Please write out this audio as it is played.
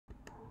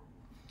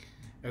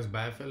As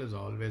biofuel is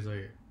always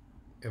a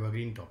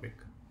evergreen topic,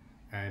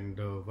 and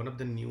one of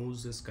the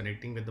news is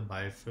connecting with the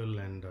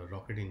biofuel and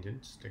rocket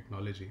engines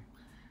technology.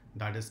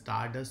 That is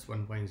Stardust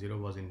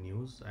 1.0 was in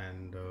news,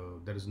 and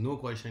there is no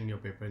question in your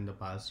paper in the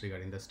past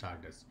regarding the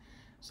Stardust.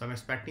 So I'm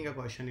expecting a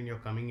question in your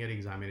coming year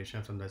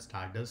examination from the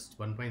Stardust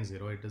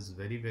 1.0. It is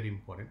very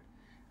important,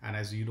 and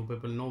as you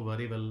people know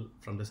very well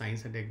from the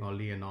science and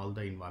technology and all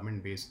the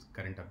environment based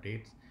current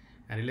updates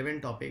and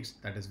relevant topics,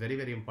 that is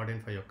very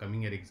important for your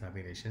coming year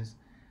examinations.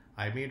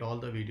 I made all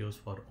the videos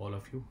for all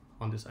of you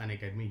on this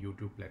Unacademy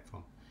YouTube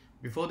platform.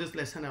 Before this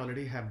lesson, I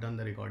already have done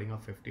the recording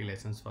of 50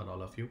 lessons for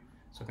all of you.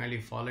 So kindly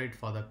follow it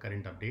for the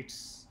current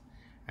updates.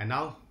 And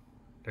now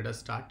let us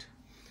start.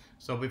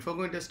 So before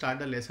going to start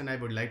the lesson, I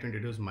would like to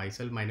introduce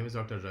myself. My name is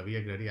Dr.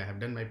 Ravi Agrahari. I have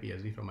done my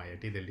PhD from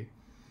IIT Delhi.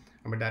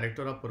 I'm a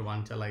director of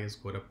Purvanchal IS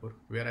Gorakhpur,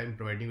 where I'm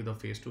providing you the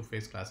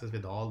face-to-face classes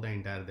with all the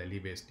entire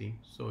Delhi-based team.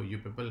 So you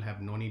people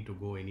have no need to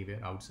go anywhere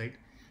outside.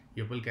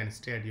 You people can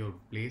stay at your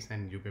place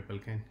and you people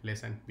can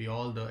listen. We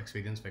all the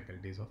experienced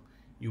faculties of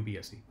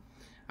UPSC.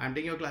 I'm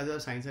taking your classes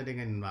of science and tech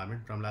and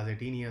environment. From last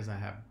 18 years,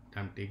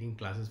 I'm taking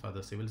classes for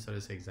the civil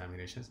service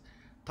examinations.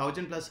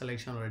 1,000+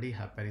 selection already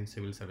happened in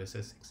civil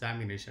services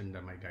examination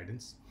under my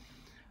guidance.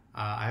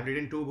 I have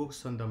written 2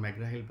 books on the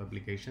McGraw-Hill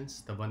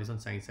publications. The one is on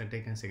science and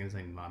tech and second is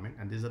on environment.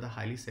 And these are the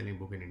highly selling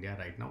book in India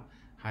right now.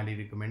 Highly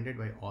recommended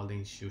by all the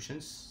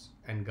institutions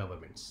and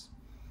governments.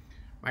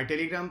 My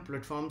Telegram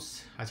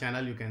platforms, a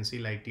channel you can see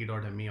like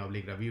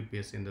t.me/Ravi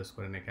UPSC in the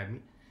Unacademy,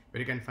 where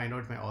you can find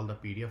out my all the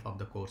PDF of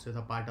the courses,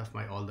 a part of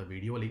my all the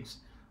video links.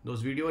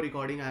 Those video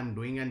recording I am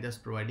doing and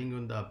just providing you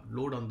in the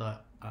upload on the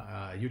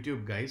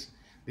YouTube guys.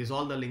 These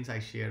all the links I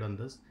shared on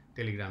this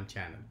Telegram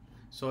channel.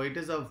 So it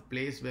is a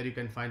place where you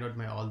can find out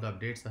my all the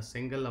updates, a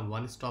single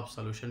one-stop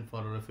solution for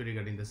all of you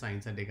regarding the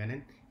science and tech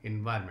and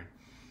environment.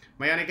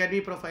 My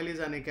Unacademy profile is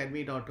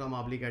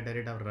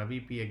unacademy.com/Ravi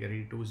P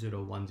Agrahari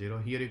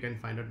 2010. Here you can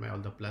find out my all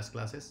the plus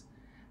classes.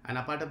 And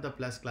a part of the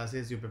plus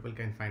classes, you people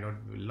can find out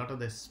a lot of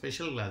the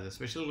special classes.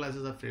 Special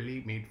classes are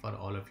freely made for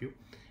all of you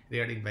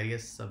regarding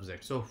various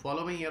subjects. So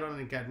follow me here on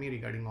Unacademy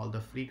regarding all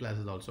the free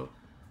classes also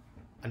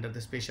under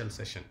the special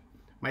session.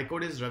 My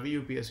code is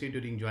Ravi UPSC.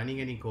 During joining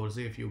any course,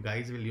 if you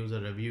guys will use a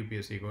Ravi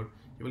UPSC code,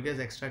 you will get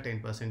extra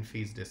 10%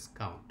 fees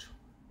discount.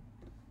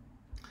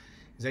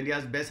 Is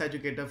India's best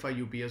educator for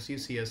UPSC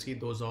CSE.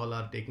 Those all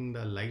are taking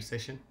the live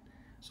session.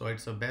 So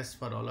it's the best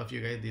for all of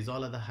you guys. These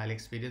all are the highly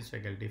experienced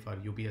faculty for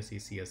UPSC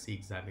CSE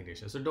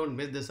examination. So don't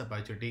miss this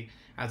opportunity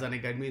as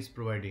Unacademy is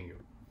providing you.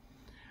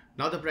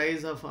 Now the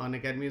price of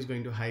Unacademy is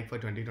going to hike for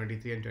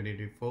 2023 and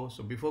 2024.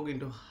 So before going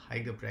to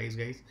hike the price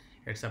guys,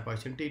 it's an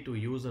opportunity to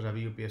use the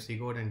Ravi UPSC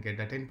code and get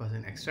the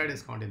 10% extra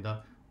discount in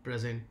the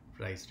present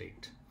price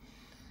rate.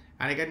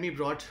 Unacademy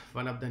brought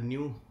one of the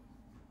new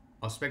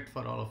aspect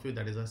for all of you,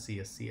 that is a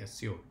CSE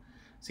Assure.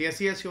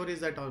 CSE Assure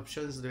is that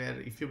options where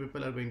if you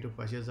people are going to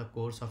purchase a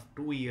course of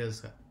 2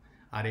 years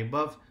or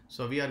above,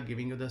 so we are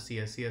giving you the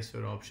CSE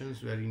Assure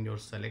options where in your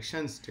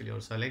selections, till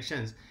your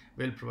selections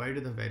will provide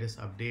you the various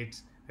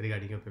updates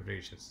regarding your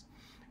preparations.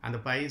 And the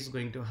price is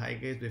going to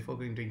hike guys. Before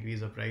going to increase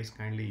the price,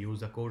 kindly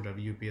use the code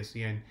Ravi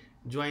UPSC and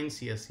join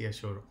CSE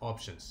Assure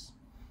options.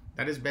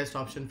 That is best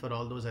option for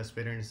all those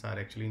aspirants are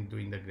actually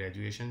doing the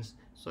graduations.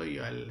 So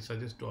I'll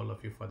suggest to all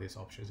of you for these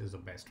options is the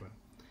best one.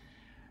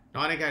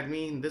 Now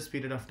Unacademy, in this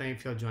period of time,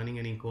 if you're joining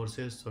any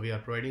courses, so we are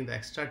providing the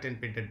extra 10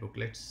 printed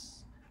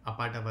booklets. A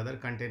part of other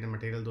content and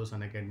material, those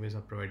Unacademies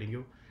are providing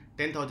you.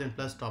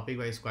 10,000+ topic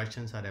wise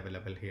questions are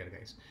available here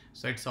guys.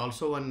 So it's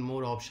also one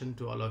more option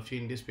to all of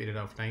you in this period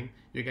of time.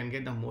 You can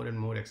get the more and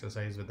more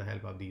exercise with the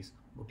help of these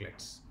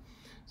booklets.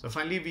 So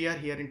finally, we are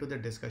here into the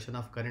discussion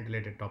of current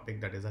related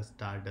topic, that is a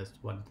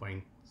Stardust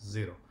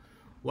 1.0.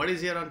 What is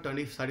here on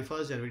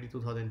 31st January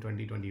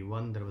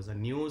 2021? There was a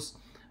news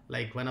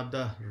like one of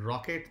the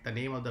rocket, the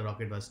name of the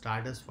rocket was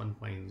Stardust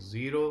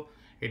 1.0.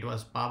 It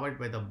was powered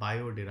by the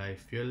bio-derived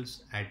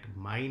fuels at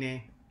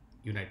Maine,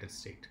 United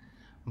States.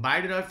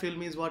 Bio-derived fuel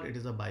means what? It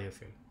is a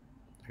biofuel.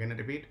 Again, I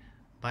repeat,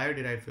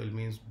 bio-derived fuel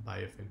means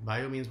biofuel.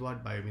 Bio means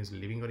what? Bio means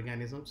living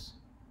organisms.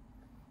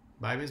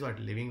 Bio means what?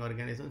 Living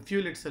organism.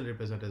 Fuel itself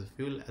represents as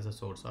fuel as a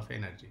source of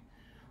energy.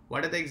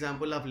 What are the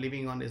example of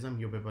living organism?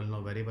 You people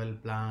know very well: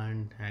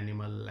 plant,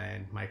 animal,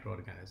 and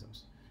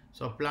microorganisms.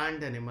 So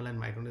plant, animal, and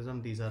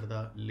microorganism, these are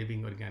the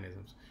living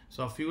organisms.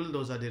 So fuel,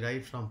 those are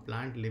derived from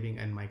plant, living,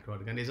 and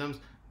microorganisms.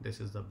 This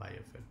is the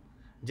biofuel.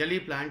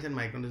 Generally, plants and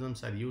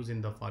microorganisms are used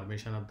in the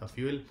formation of the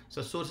fuel.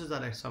 So sources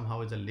are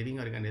somehow is a living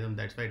organism.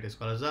 That's why it is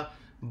called as a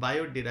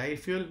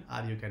bio-derived fuel,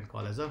 or you can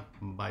call as a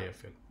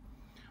biofuel.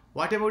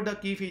 What about the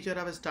key feature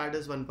of a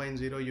Stardust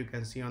 1.0? You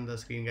can see on the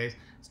screen guys.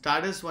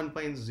 Stardust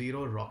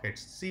 1.0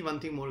 rockets. See one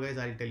thing more guys,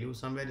 I'll tell you.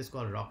 Somewhere it's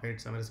called rocket,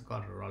 somewhere it's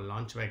called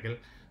launch vehicle.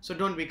 So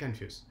don't be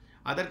confused.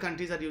 Other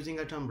countries are using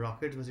a term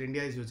rockets, but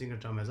India is using a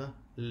term as a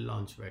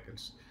launch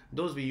vehicles.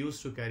 Those we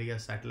use to carry a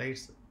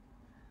satellites.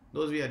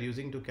 Those we are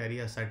using to carry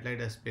a satellite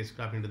as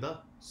spacecraft into the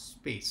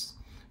space.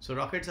 So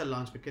rockets are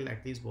launch vehicle.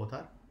 At least both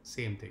are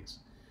same things.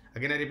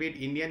 Again I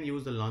repeat, Indian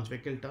use the launch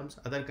vehicle terms.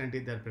 Other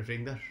countries they are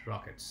preferring the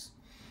rockets.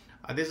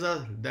 This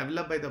is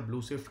developed by the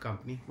Blue Swift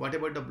company. What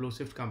about the Blue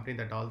Swift company?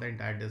 That all the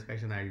entire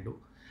discussion I'll do.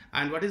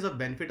 And what is the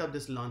benefit of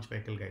this launch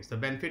vehicle, guys? The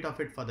benefit of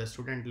it for the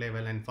student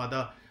level and for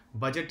the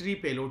budgetary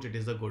payloads, it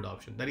is a good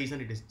option. The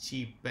reason it is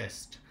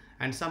cheapest.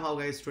 And somehow,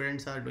 guys,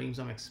 students are doing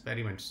some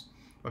experiments.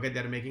 Okay,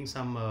 they're making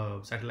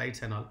some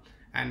satellites and all.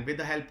 And with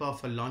the help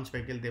of a launch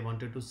vehicle, they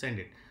wanted to send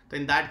it. So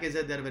in that case,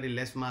 there are very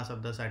less mass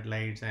of the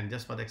satellites, and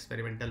just for the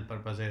experimental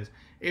purposes,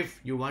 if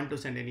you want to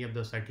send any of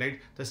the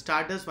satellites, the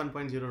Stardust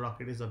 1.0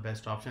 rocket is the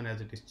best option, as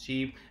it is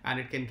cheap and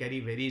it can carry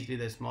very easily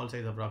the small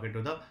size of rocket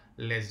to the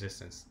less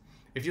distance.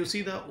 If you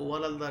see the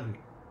overall the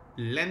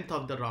length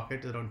of the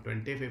rocket is around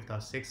 25th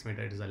or 6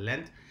 meter, it is a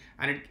length,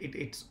 and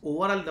its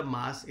overall the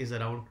mass is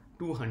around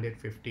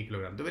 250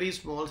 kilograms. The very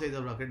small size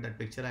of rocket, that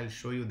picture I'll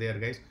show you there,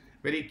 guys.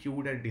 Very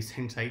cute and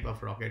decent type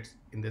of rockets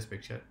in this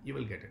picture. You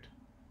will get it.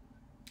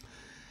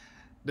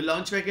 The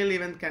launch vehicle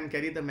even can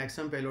carry the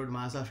maximum payload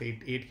mass of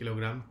 8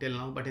 kilogram till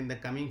now, but in the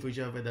coming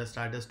future with the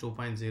Stardust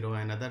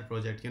 2.0 and other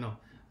project,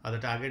 the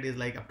target is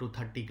like up to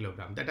 30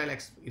 kilogram. That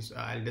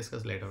I'll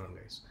discuss later on,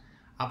 guys.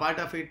 Apart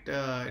of it,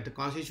 it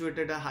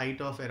constituted a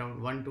height of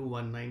around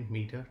 1219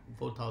 meter,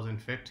 4,000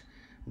 feet.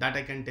 That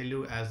I can tell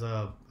you as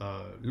a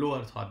low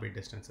Earth orbit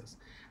distances.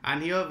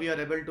 And here we are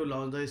able to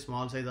launch the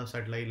small size of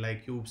satellite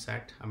like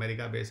CubeSat,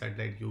 America-based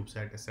satellite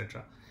CubeSat,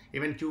 etc.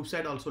 Even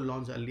CubeSat also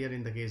launched earlier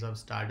in the case of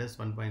Stardust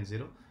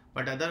 1.0,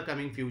 but other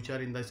coming future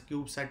in the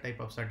CubeSat type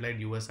of satellite,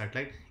 US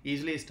satellite,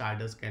 easily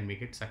Stardust can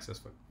make it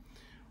successful.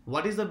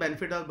 What is the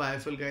benefit of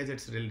biofuel, guys?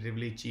 It's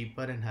relatively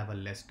cheaper and have a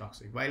less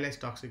toxic. Why less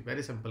toxic?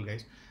 Very simple,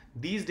 guys.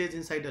 These days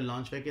inside the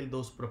launch vehicle,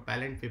 those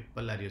propellant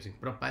people are using.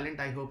 Propellant,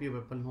 I hope you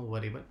people know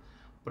very well.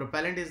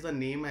 Propellant is the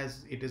name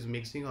as it is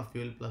mixing of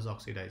fuel plus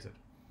oxidizer.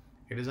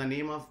 It is a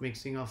name of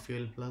mixing of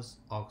fuel plus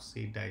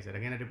oxidizer.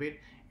 Again, I repeat,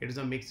 it is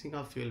a mixing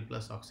of fuel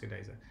plus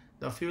oxidizer.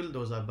 The fuel,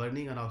 those are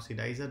burning, and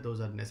oxidizer,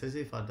 those are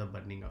necessary for the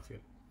burning of fuel.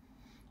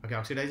 Okay,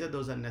 oxidizer,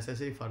 those are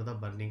necessary for the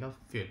burning of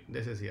fuel.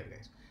 This is here,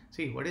 guys.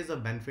 See, what is the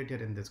benefit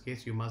here in this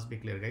case? You must be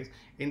clear, guys.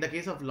 In the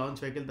case of launch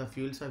vehicle, the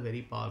fuels are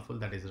very powerful,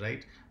 that is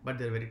right, but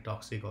they're very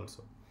toxic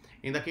also.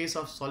 In the case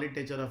of solid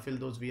nature of fuel,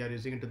 those we are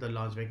using into the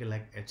launch vehicle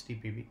like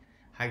HTPB,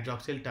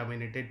 hydroxyl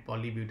terminated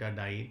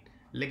polybutadiene.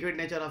 Liquid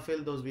nature of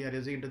fuel, those we are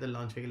using into the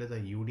launch vehicle as a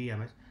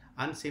UDMH,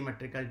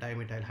 unsymmetrical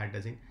dimethyl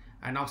hydrazine,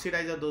 and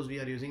oxidizer, those we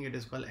are using, it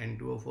is called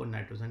N2O4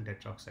 nitrogen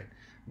tetroxide.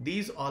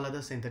 These all are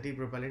the synthetic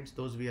propellants,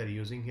 those we are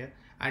using here,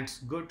 and it's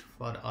good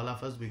for all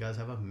of us because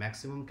have a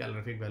maximum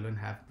calorific value and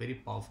have very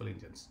powerful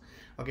engines.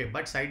 Okay,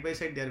 but side by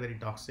side they are very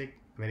toxic,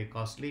 very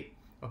costly.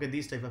 Okay,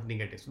 these type of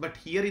negatives. But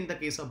here in the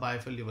case of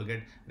biofuel, you will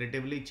get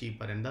relatively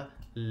cheaper and the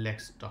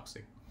less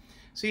toxic.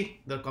 See,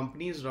 the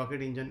company's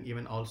rocket engine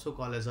even also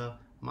called as a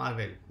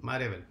Marvel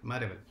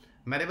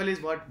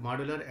is what?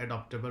 Modular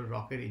adaptable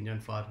rocket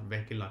engine for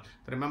vehicle launch.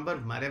 Remember,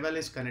 Marvel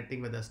is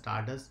connecting with the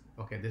Stardust.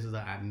 Okay, this is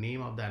the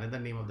name of the another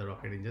name of the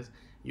rocket engines.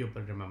 You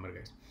will remember,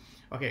 guys.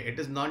 Okay, it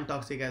is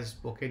non-toxic as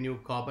spoken you,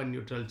 carbon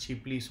neutral,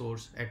 cheaply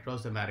sourced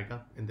across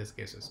America in these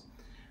cases.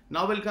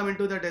 Now we'll come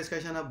into the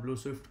discussion of Blue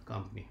Swift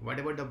company. What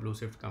about the Blue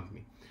Swift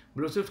company?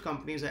 Blue Swift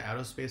company is an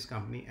aerospace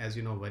company, as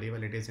you know very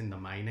well. It is in the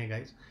mine,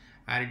 guys.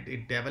 And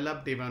it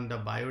developed even the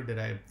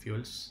bio-derived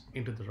fuels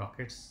into the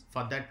rockets.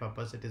 For that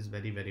purpose, it is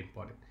very, very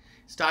important.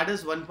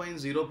 Stardust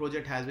 1.0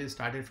 project has been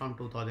started from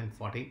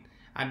 2014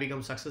 and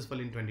become successful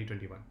in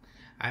 2021.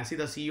 And see,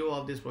 the CEO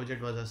of this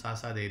project was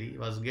Sasa Deri,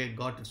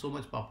 got so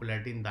much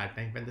popularity in that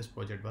time when this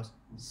project was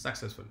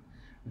successful.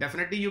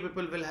 Definitely you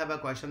people will have a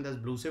question, does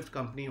Blue Swift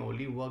company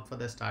only work for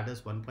the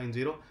Stardust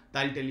 1.0?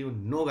 I'll tell you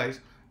no,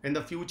 guys. In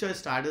the future,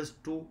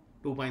 Stardust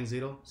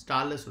 2.0,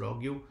 Stardust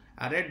Rogue,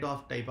 a Red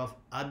Dwarf type of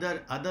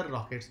other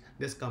rockets,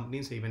 these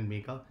companies even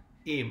make a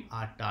aim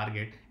or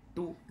target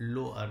to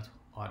low Earth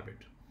orbit.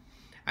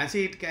 And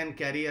see, it can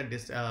carry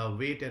a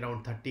weight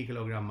around 30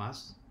 kilogram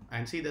mass.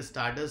 And see, the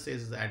Stardust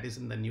is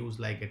in the news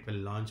like it will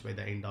launch by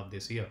the end of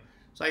this year.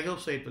 So I hope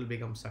so it will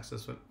become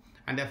successful.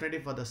 And definitely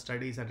for the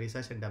studies and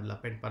research and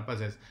development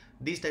purposes,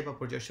 these type of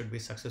projects should be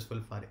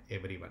successful for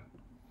everyone.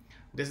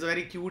 This is a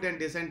very cute and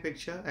decent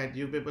picture, and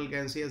you people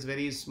can see as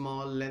very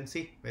small lens,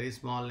 see, very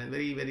small and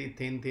very, very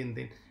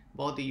thin.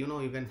 Both, you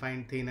can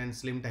find thin and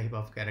slim type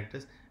of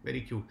characters,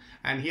 very cute.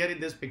 And here in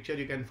this picture,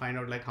 you can find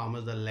out like how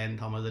much the length,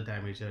 how much the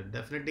diameter.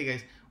 Definitely,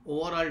 guys,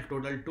 overall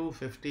total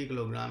 250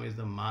 kilogram is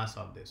the mass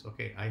of this.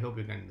 Okay, I hope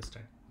you can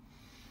understand.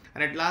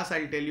 And at last,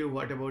 I'll tell you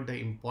what about the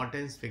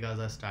importance because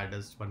of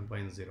Stardust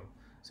 1.0.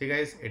 See,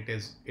 guys,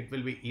 it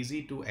will be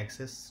easy to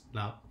access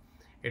now.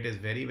 It is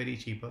very, very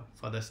cheaper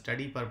for the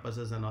study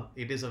purposes and all.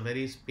 It is a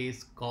very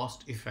space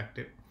cost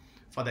effective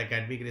for the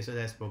academic research.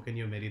 I have spoken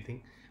you many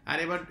things. And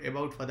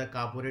about for the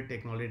corporate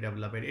technology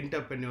development,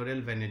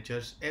 entrepreneurial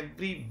ventures,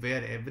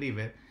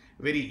 everywhere,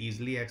 very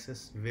easily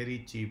access, very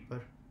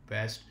cheaper,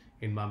 best,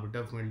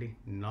 environmental friendly,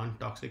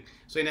 non-toxic.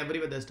 So in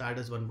everywhere, the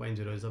Stardust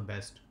 1.0 is the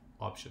best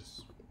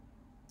options.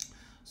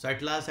 So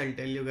at last, I'll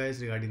tell you guys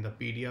regarding the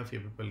PDF. You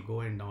people go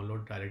and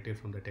download directly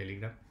from the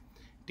Telegram.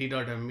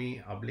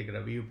 t.me/Ravi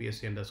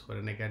UPSC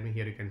 _Unacademy.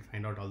 Here you can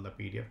find out all the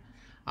PDF.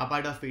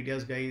 Apart of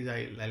PDFs, guys,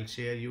 I'll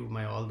share you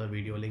my all the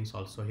video links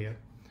also here.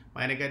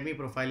 My Unacademy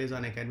profile is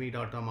on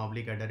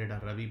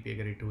academy.com/Ravi P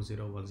Agrahari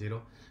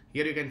 2010.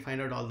 Here you can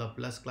find out all the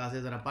plus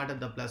classes, and apart of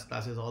the plus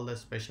classes, all the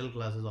special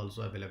classes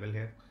also available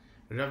here.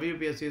 Ravi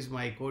UPSC is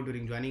my code.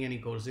 During joining any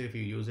course, if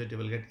you use it, you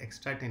will get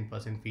extra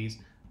 10% fees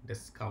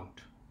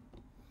discount.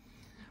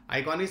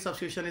 Iconic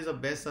subscription is the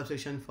best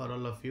subscription for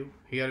all of you.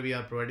 Here we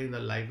are providing the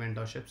live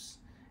mentorships.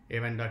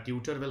 Even the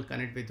tutor will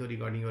connect with you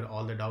regarding your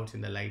all the doubts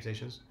in the live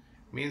sessions.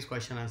 Means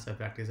question answer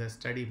practices,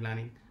 study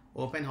planning,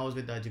 open house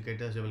with the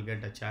educators. You will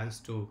get a chance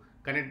to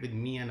connect with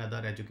me and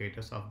other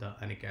educators of the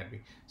Unacademy.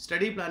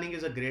 Study planning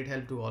is a great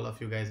help to all of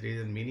you guys.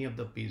 Reason many of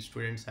the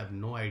students have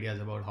no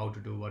ideas about how to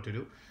do what to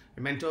do.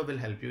 A mentor will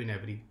help you in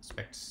every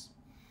aspects.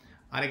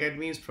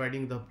 Unacademy is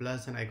providing the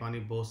plus and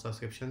iconic both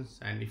subscriptions,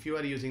 and if you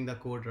are using the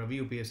code Ravi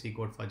UPSC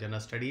code for general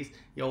studies,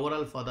 your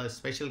overall for the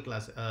special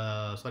class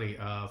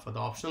for the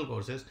optional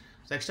courses,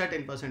 so extra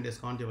 10%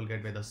 discount you will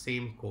get by the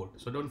same code.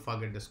 So don't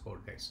forget this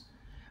code, guys.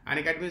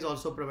 Unacademy is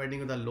also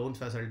providing the loan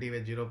facility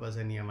with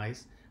 0%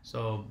 EMIs,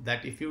 so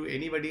that if you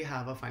anybody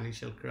have a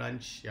financial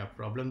crunch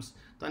problems,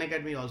 the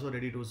Unacademy is also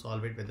ready to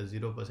solve it with the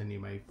 0%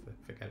 EMI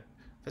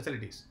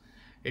facilities.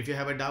 If you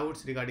have a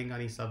doubts regarding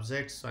any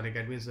subjects,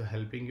 Unacademy is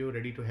helping you,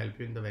 ready to help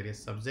you in the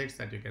various subjects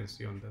that you can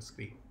see on the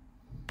screen.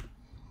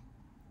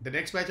 The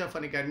next batch of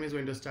Unacademy is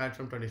going to start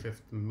from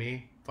 25th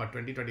May for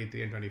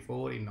 2023 and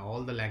 24 in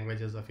all the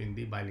languages of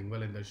Hindi,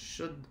 bilingual, and the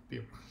Shuddh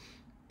pure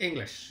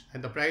English.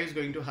 And the price is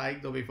going to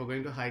hike, though if you're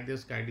going to hike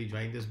this, kindly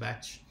join this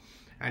batch.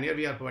 And here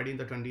we are providing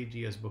the 20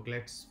 GS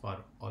booklets for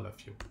all of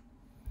you.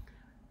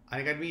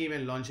 Unacademy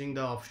even launching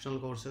the optional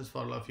courses for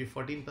all of you.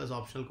 14 plus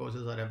optional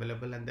courses are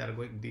available, and they are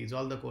going. These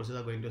all the courses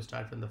are going to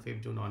start from the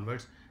 5th June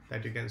onwards,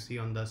 that you can see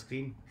on the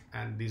screen.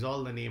 And these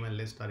all the name and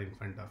list are in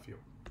front of you.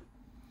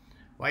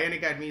 Why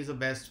Unacademy is the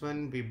best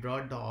one? We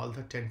brought all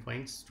the 10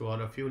 points to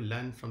all of you.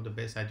 Learn from the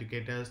best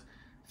educators.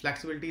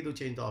 Flexibility to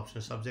change the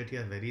optional subject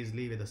here very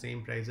easily with the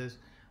same prices.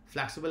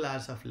 Flexible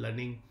hours of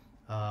learning.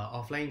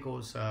 Offline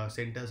course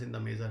centers in the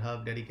major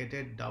hub.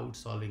 Dedicated doubt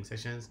solving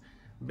sessions.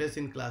 Best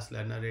in class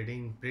learner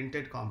rating,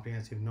 printed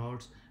comprehensive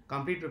notes,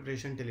 complete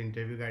preparation till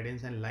interview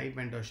guidance, and live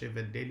mentorship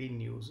with daily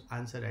news,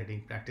 answer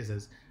writing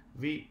practices.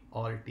 We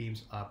all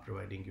teams are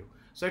providing you.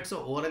 So it's a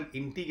overall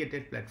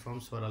integrated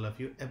platforms for all of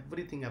you.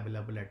 Everything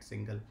available at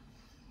single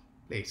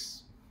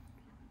place.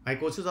 My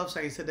courses of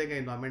science and tech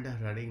environment are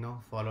running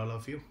now for all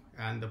of you,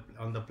 and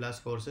on the plus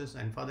courses,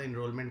 and for the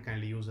enrollment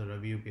kindly use a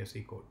Ravi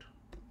UPSC code.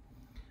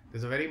 This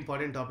is a very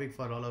important topic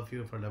for all of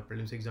you for the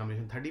prelims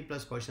examination. 30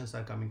 plus questions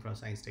are coming from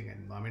science, tech, and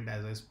environment,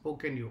 as I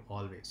spoken you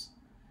always.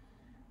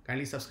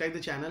 Kindly subscribe the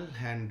channel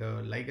and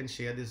like and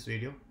share this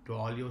video to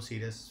all your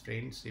serious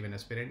friends, even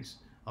aspirants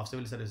of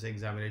civil service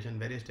examination,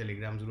 various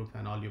telegrams group,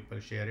 and all you will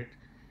share it.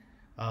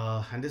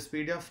 And this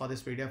PDF,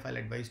 I'll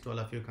advise to all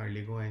of you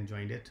kindly go and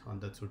join it on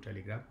the through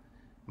Telegram.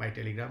 My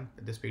Telegram,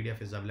 this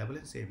PDF is available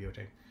and save your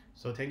time.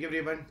 So thank you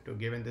everyone to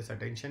giving this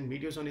attention.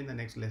 Meet you soon in the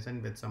next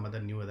lesson with some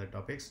other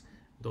topics.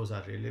 Those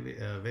are really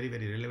very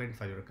relevant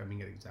for your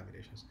coming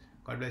examinations.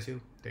 God bless you.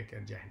 Take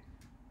care. Jai Hind.